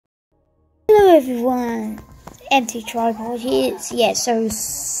everyone, empty tripod here. Yeah, so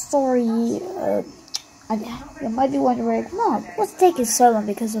sorry. You might be wondering, Mom, what's taking so long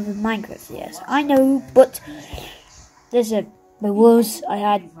because of the Minecraft? Yes, I know, but listen, the wolves I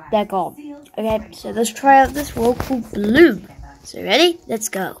had, they're gone. Okay, so let's try out this world called Bloom. So ready? Let's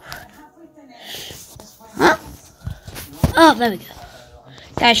go. Huh? Oh, there we go.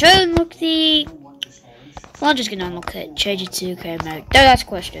 Guys, should I unlock the... Well, I'm just gonna unlock it, change it to career mode. Don't ask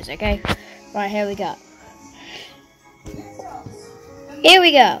questions, okay? Right, here we go. Here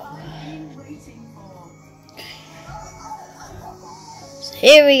we go. So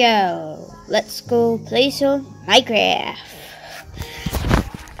here we go. Let's go play some Minecraft.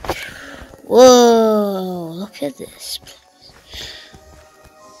 Whoa, look at this.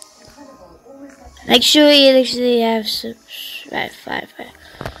 Make sure you actually have some... Right, fine.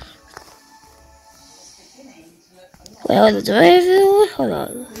 Wait, hold on, do I have... Hold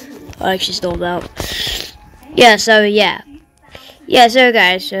on. I actually stalled out. Yeah, so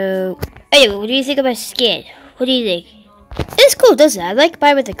guys, so... Anyway, what do you think of my skin? What do you think? It's cool, doesn't it? I like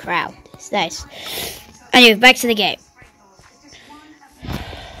mine with the crown. It's nice. Anyway, back to the game.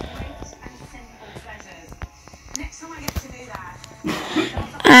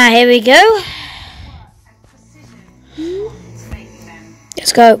 Here we go.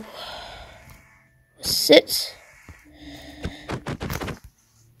 Let's go. Sit.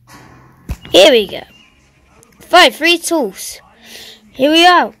 Here we go. 5 free tools. Here we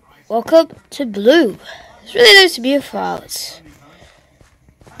are. Welcome to Bloom. It's really nice to be a out.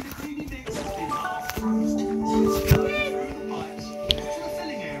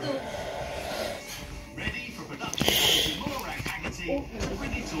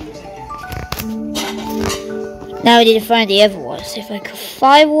 Now we need to find the other ones. If I could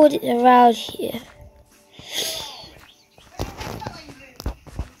find one around here.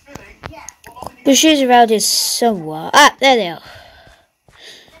 Bushes around here somewhere. Ah, there they are.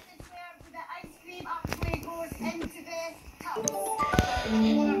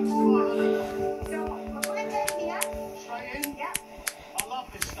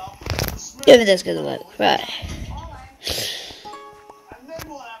 Maybe that's gonna work. Right.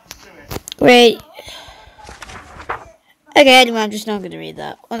 Great. Okay, anyway, I'm just not gonna read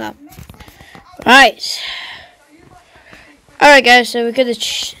that. Hold on. Right. Alright, guys, so we're gonna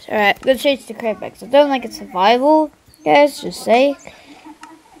I'm gonna change the crate back. So don't like it's survival, guys, just say.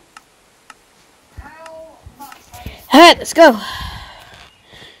 Alright, let's go.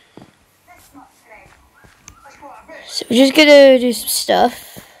 So we're just gonna do some stuff.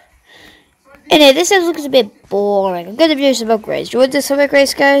 Anyway, this looks a bit boring. I'm gonna do some upgrades. Do you want to do some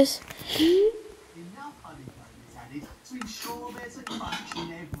upgrades, guys?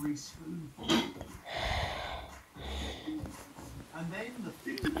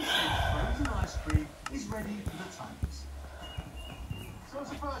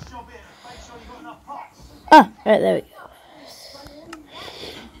 Oh, right, there we go.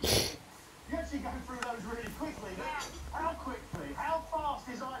 You actually go through those really quickly, but how quickly? How fast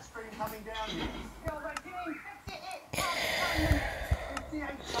is ice cream coming down here? You're doing 58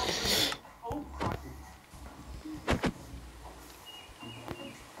 tons. Oh, crikey.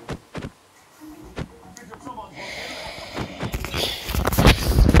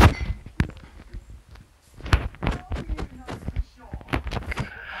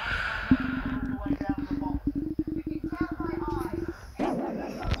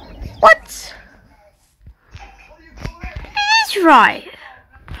 What? That's right.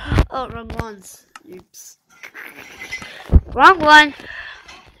 Oh, wrong ones. Oops. Wrong one.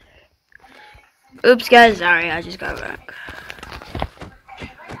 Oops, guys. Sorry, I just got wrong.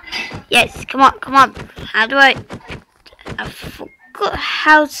 Yes, come on. How do I forgot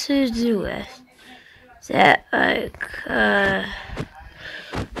how to do it. That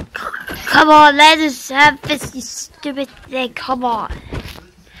come on, let us have this, you stupid thing. Come on.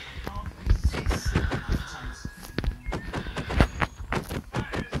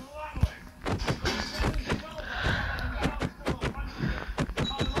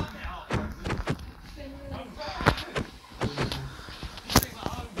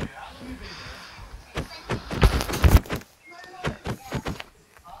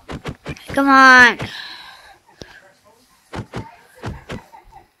 Come on.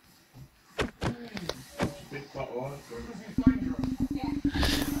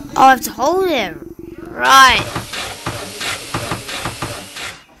 Oh, I have to hold him. Right.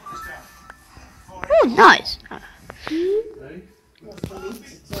 Oh, nice.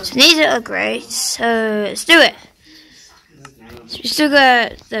 So these are upgrades. So let's do it. Let's We still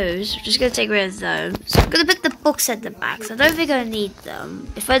got those. We're just gonna take rid of those. So I'm gonna put the books at the back. So I don't think I need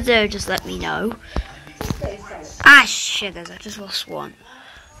them. If I do, just let me know. Ah shit, guys, I just lost one.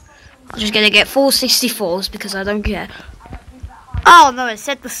 I'm just gonna get 4 64s because I don't care. Oh no, it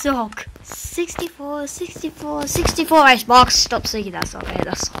said the song. 64, 64, 64 Icebox. Stop singing that song,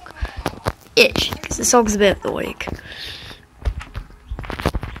 that song. Ish, because the song's a bit annoying.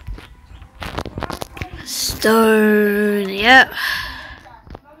 Stone, yep.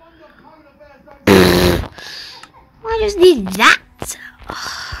 I just need that.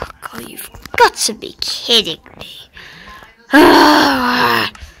 Oh, God, you've got to be kidding me.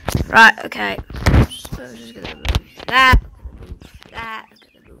 Right, okay. So I'm just gonna move that,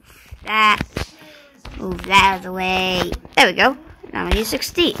 move that out of the way. There we go. Now we need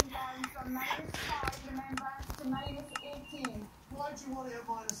 16.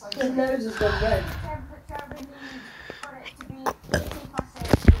 The nose has gone red.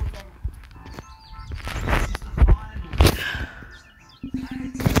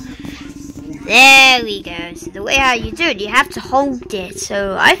 There we go. So the way how you do it, you have to hold it.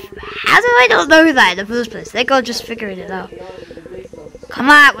 So how do I not know that in the first place? They're gonna just figuring it out. Come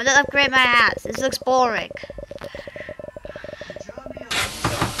on, we're not upgrade my house. This looks boring.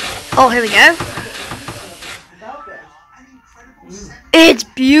 Oh, here we go. It's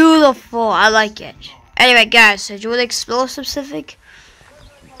beautiful. I like it. Anyway, guys, so do you want to explore something?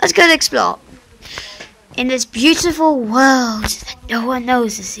 Let's go and explore. In this beautiful world that no one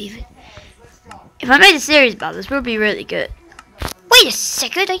knows this even. If I made a series about this, it would be really good. Wait a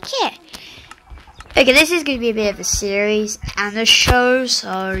second, I can't. Okay, this is going to be a bit of a series and a show,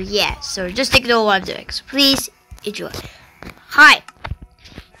 so yeah. So just ignore what I'm doing. So please enjoy. Hi.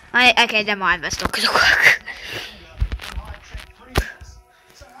 Okay, never mind. That's not going to work.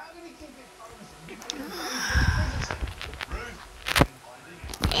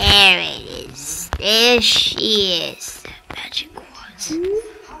 There it is. There she is. The magic quartz.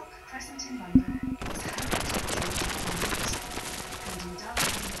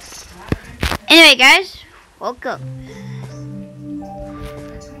 Anyway, guys, welcome.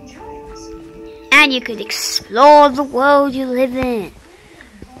 And you could explore the world you live in.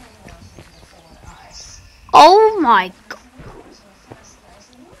 Oh my god.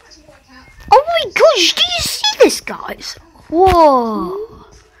 Oh my gosh, do you see this, guys? Whoa.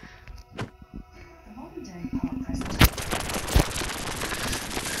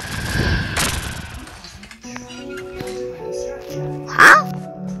 Huh?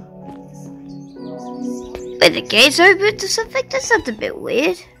 Wait, the gate's open to something? That sounded a bit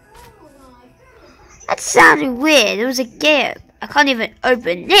weird. That sounded weird. There was a gate. I can't even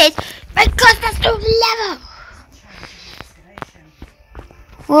open it because there's no lever.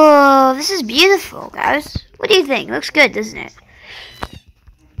 Whoa, this is beautiful, guys. What do you think? Looks good, doesn't it?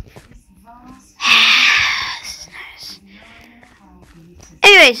 This is nice.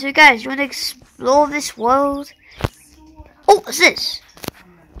 Anyway, so guys, you want to explore this world? Oh, what's this?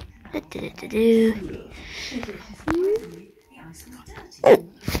 Oh, look at it.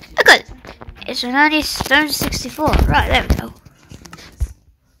 It's an only stone 64. Right, there we go.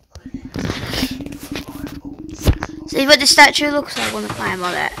 See what the statue looks like. I want to climb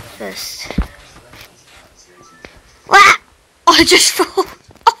on it first. What? Oh, I just fall.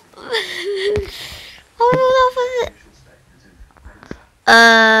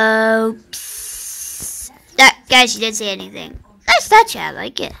 Oh, oops. That guys, you didn't say anything. Nice statue. I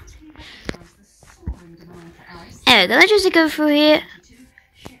like it. Anyway, can I just go through here?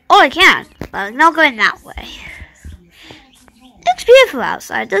 Oh, I can. But I'm not going that way. It looks beautiful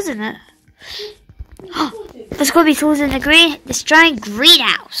outside, doesn't it? Oh, there's going to be tools in this giant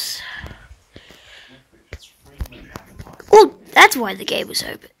greenhouse. Oh, that's why the gate was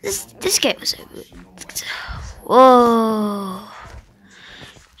open. This gate was open. Whoa.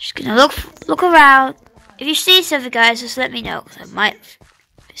 Just gonna look around. If you see something, guys, just let me know, because I might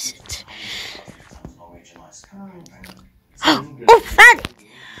miss it. Oh, found it.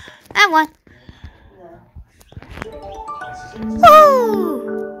 That one.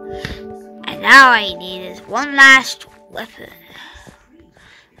 Woo! And now I need is one last weapon.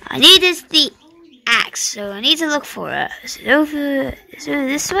 I need is the axe, so I need to look for it. Is it over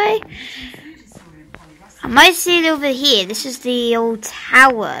this way? I might see it over here. This is the old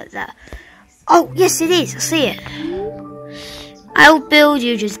tower that... Oh, yes it is. I see it. I'll build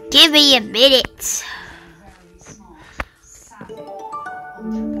you. Just give me a minute.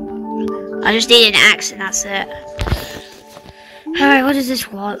 I just need an axe and that's it. Alright, what does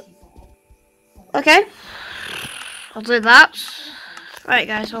this want? Okay. I'll do that. Right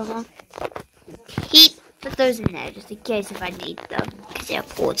guys, hold on. Keep put those in there just in case if I need them, because they're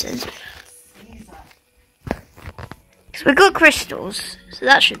important. Because we've got crystals, so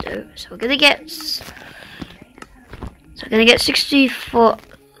that should do. So we're gonna get 64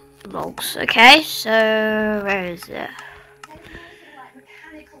 logs. Okay, so where is it?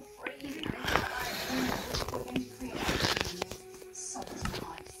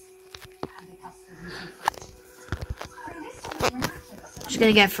 Just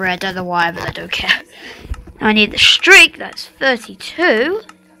gonna go for it. I don't know why, but I don't care. Now I need the string. That's 32.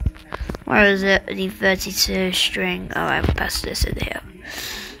 Where is it? I need 32 string. Oh, I will pass this in here.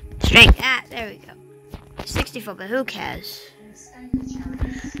 String. Ah, there we go. 64, but who cares?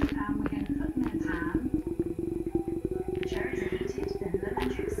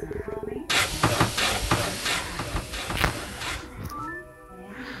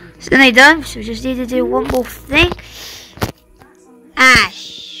 It's nearly done, so we just need to do one more thing.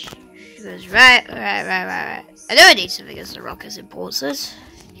 Ash. She goes, right. I know I need something as the rock is important.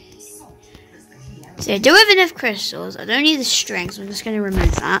 So I do have enough crystals. I don't need the strings, so I'm just going to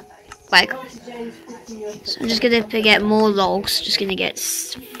remove that. So I'm just going to get more logs. Just going to get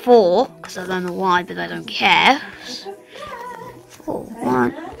 4, because I don't know why, but I don't care. 4.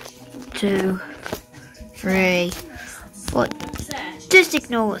 1, 2, 3, 4. Just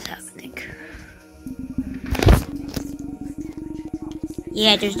ignore what's happening.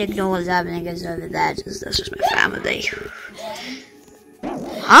 Yeah, just ignore what's happening. It's over there. That's just my family.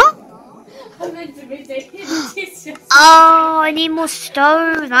 Huh? Oh, I need more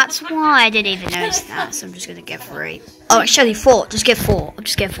stone. That's why I didn't even notice that. So I'm just gonna get 3. Oh, actually 4. Just get 4. I'll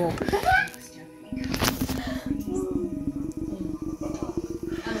just get 4.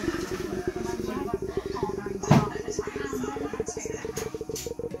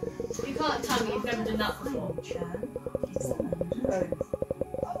 You can't tell me you've never done that before.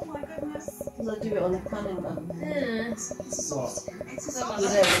 Oh my goodness. Because I do it on the calendar. Yeah. You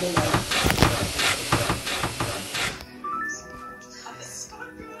don't really know.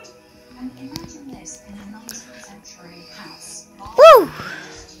 Woo!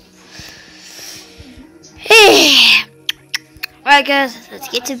 Right guys, let's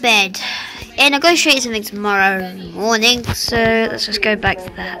get to bed. And I'll go show you something tomorrow morning, so let's just go back to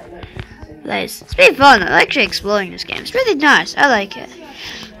that place. It's been fun. I like actually exploring this game. It's really nice. I like it.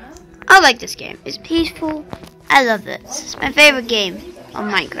 I like this game. It's peaceful. I love it. It's my favorite game on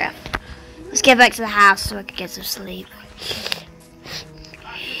Minecraft. Let's get back to the house so I can get some sleep.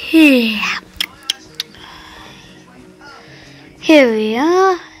 Here we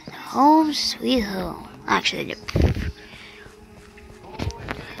are. Home sweet home. Actually,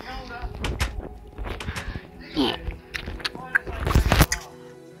 yeah.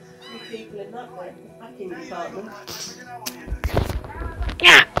 People in that way, packing department.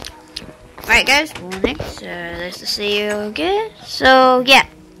 Yeah. Right guys, morning. So nice to see you again. So yeah.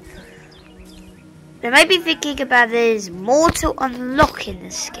 They might be thinking about there's more to unlock in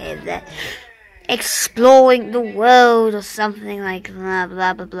this game. That exploring the world or something like blah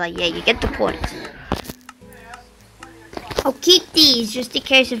blah blah blah. Yeah, you get the point. I'll keep these just in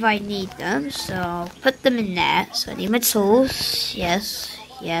case if I need them, so I'll put them in there. So I need my tools. Yes.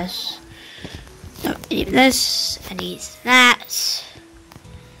 No, I need this. I need that.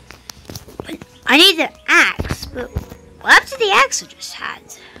 But I need the axe. But what happened to the axe I just had?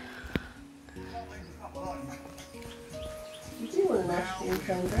 You do want an ice cream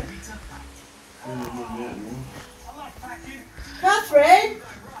cone, Catherine!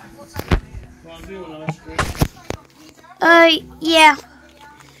 Yeah.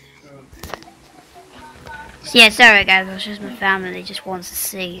 Yeah, sorry guys, it's just my family just wants to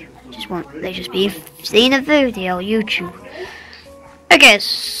see. They just be seeing a video on YouTube. Okay,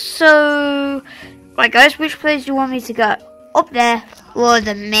 so right guys, which place do you want me to go? Up there or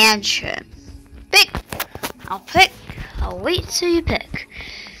the mansion? Pick. I'll wait till you pick.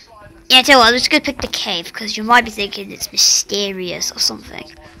 Yeah, tell you what, I'm just gonna pick the cave because you might be thinking it's mysterious or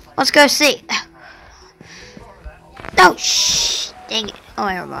something. Let's go see. Oh, shh! Dang it. Oh,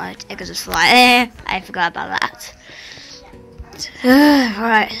 never mind. It could just fly. I forgot about that.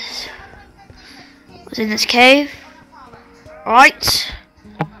 Right. What's in this cave? Right.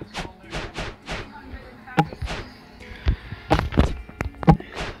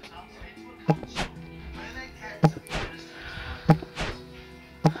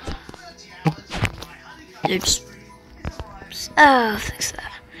 Oops. Oh, fix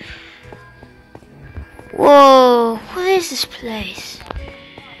that. Whoa, what is this place?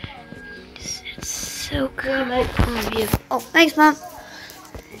 It's so good. Oh, thanks, Mom.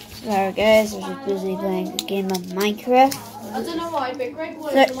 Sorry, guys, I was just busy playing a game of Minecraft. I don't know why, but Greg So,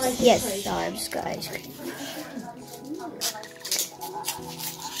 wanted my yes, cream. sorry, I've just got ice cream.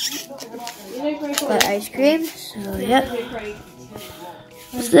 You know Greg Got wanted ice cream, so yeah. Greg.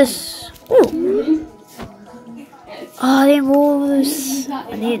 What's this? Ooh. Oh, they moves.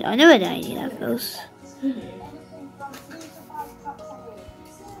 I know I don't need that those.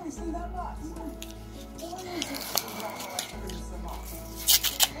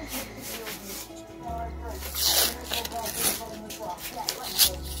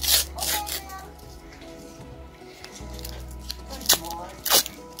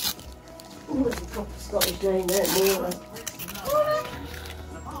 Oh, there's a proper Scottish name there, Moira.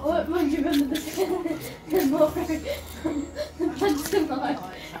 What mind you remember the more pantomime,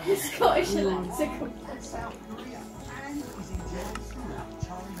 the Scottish lexical.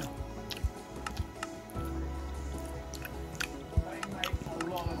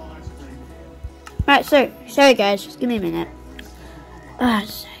 Right, so, sorry guys, just give me a minute. Ah,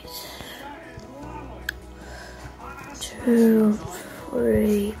 2,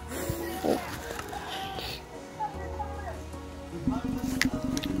 3, 4.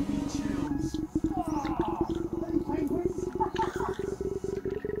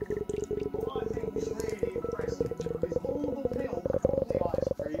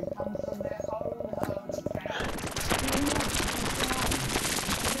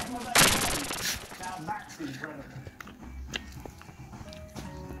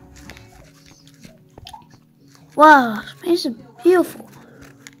 Wow, it's beautiful.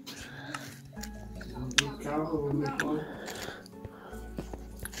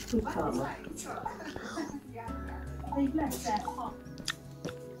 Good karma.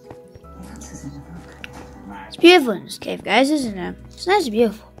 It's beautiful in this cave, guys, isn't it? It's nice and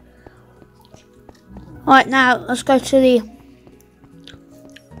beautiful. Alright, now let's go to the...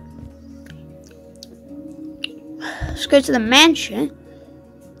 Let's go to the mansion.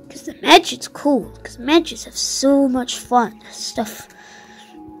 Because the mansion's cool. Because mansions have so much fun stuff.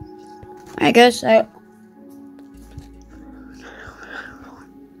 Alright guys, so...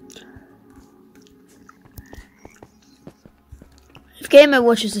 If Gamer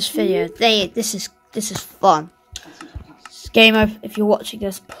watches this video, this is fun. Gamer, if you're watching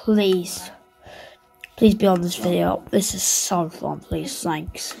this, please be on this video. This is so fun, please,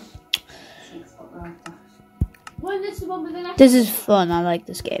 thanks. Well, this is the one with the This is fun, I like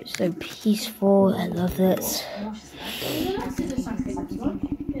this game. It's so peaceful, I love it.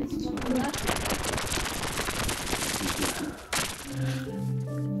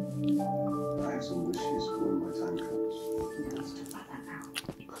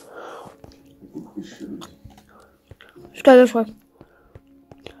 Let's go this way.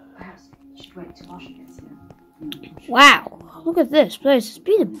 Wow, look at this place. It's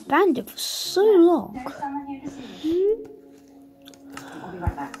been abandoned for so long. I'll be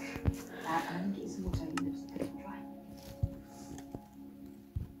right back. I'm going to get you some water. You just let it dry.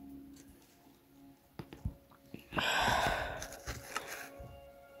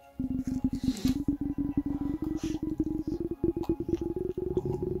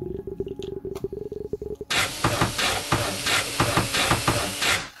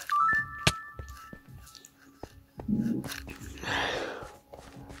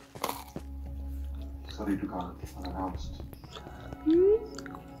 Sorry to come unannounced. Go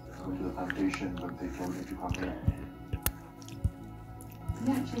to the plantation, but they told me to come here.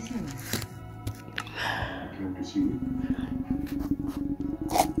 Yeah, actually, see. I came to see you.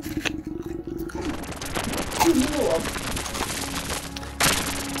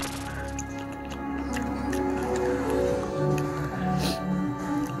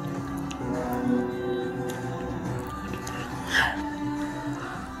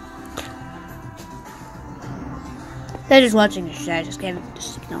 They're just watching the show, just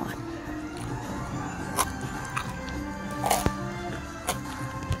ignore it.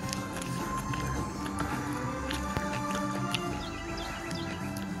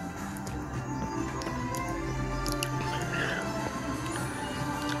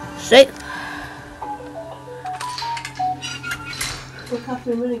 See? Look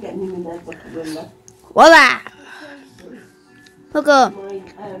after him and getting him in there, remember? Voila! Welcome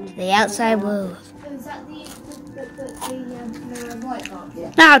My, to the outside world. Is that the white box?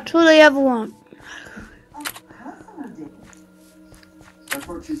 Yeah. Now, truly everyone. That's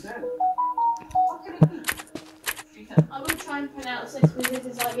what she said. I will try and pronounce this because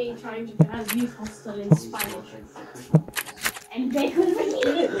it's like me trying to pronounce youth hostel in Spanish. And bacon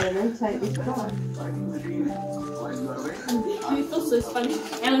Give it then and take this back. youth hostel in Spanish.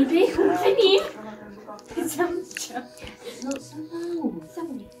 El bacon venir. It sounds joke. It's not so loud.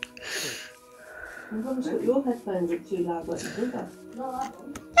 You've always got your headphones up too loud, like you do that. No,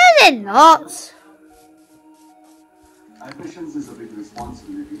 they're not. Ambitions is a big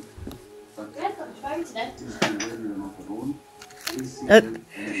responsibility, but Yeah, got the phone today. it's been where you're not alone. Nope.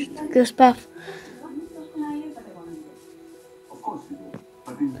 Good stuff. Of course we do,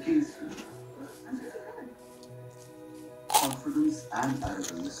 but in case confidence and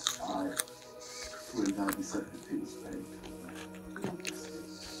arrogance are two entirely separate things, right?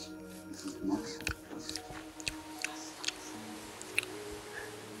 This is not just.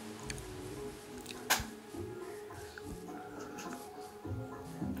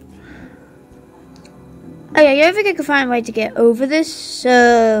 Oh yeah, I don't think I can find a way to get over this,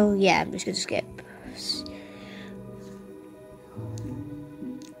 so yeah, I'm just gonna skip.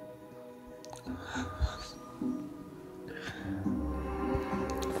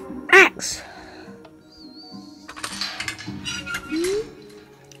 Axe!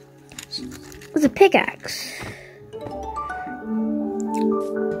 With a pickaxe.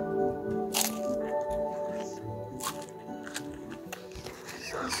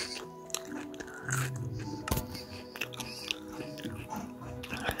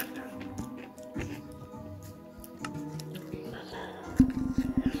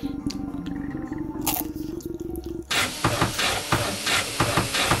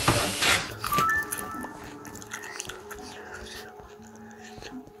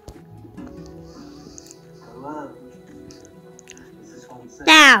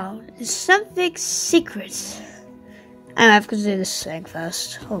 Now, there's something secret. I have to do this thing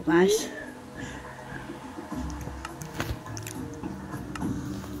first. Oh, guys.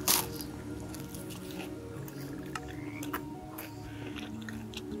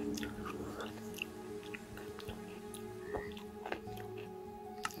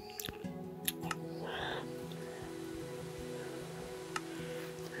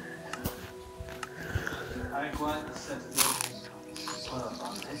 I quite accept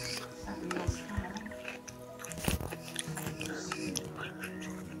on this.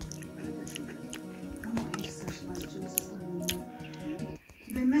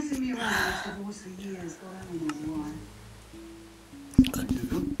 You've been messing me around with this divorce for years, God only knows why. What you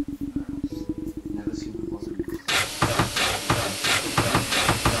do? Never seem to bother me.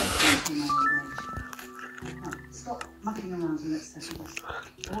 No, stop mucking around and let's settle this.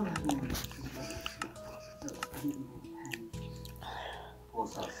 All I want is look, I need more pen.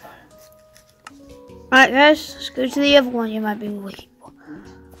 What's outside? Right, guys, let's go to the other one you might be looking for.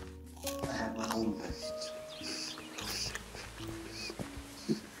 I have my own bed.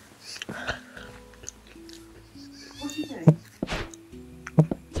 What you doing?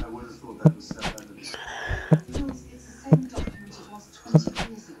 I would have thought that was self-evident. Jules, it's the same document it was 20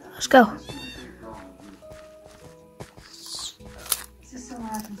 years ago. Let's go. Is this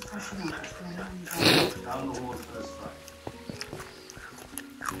somewhere I can freshen up? It's been a long time. Down the hall first right.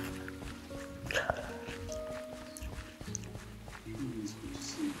 It's good to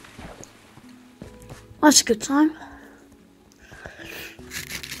see you. That's a good time.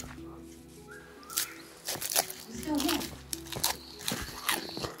 You're still here?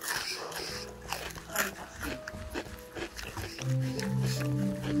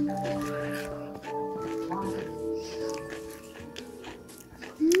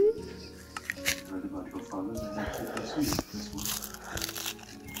 Heard about your father and that took us in this one.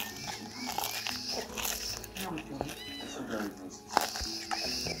 No, John. That's a very nice.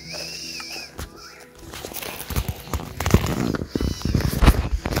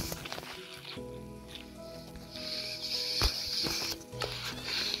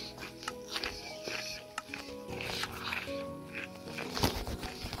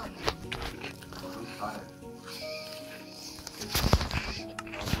 I'm tired.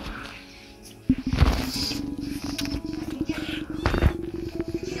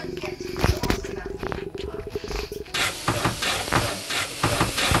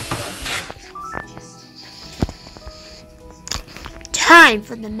 Time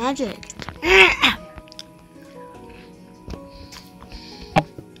for the magic.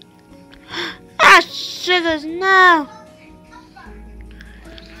 Ah, sugars, no.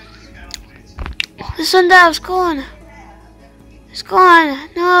 The sundial's gone. It's gone.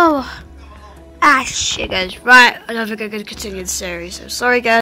 No. Ah, sugars. Right, I don't think I'm going to continue the series. I'm sorry, guys.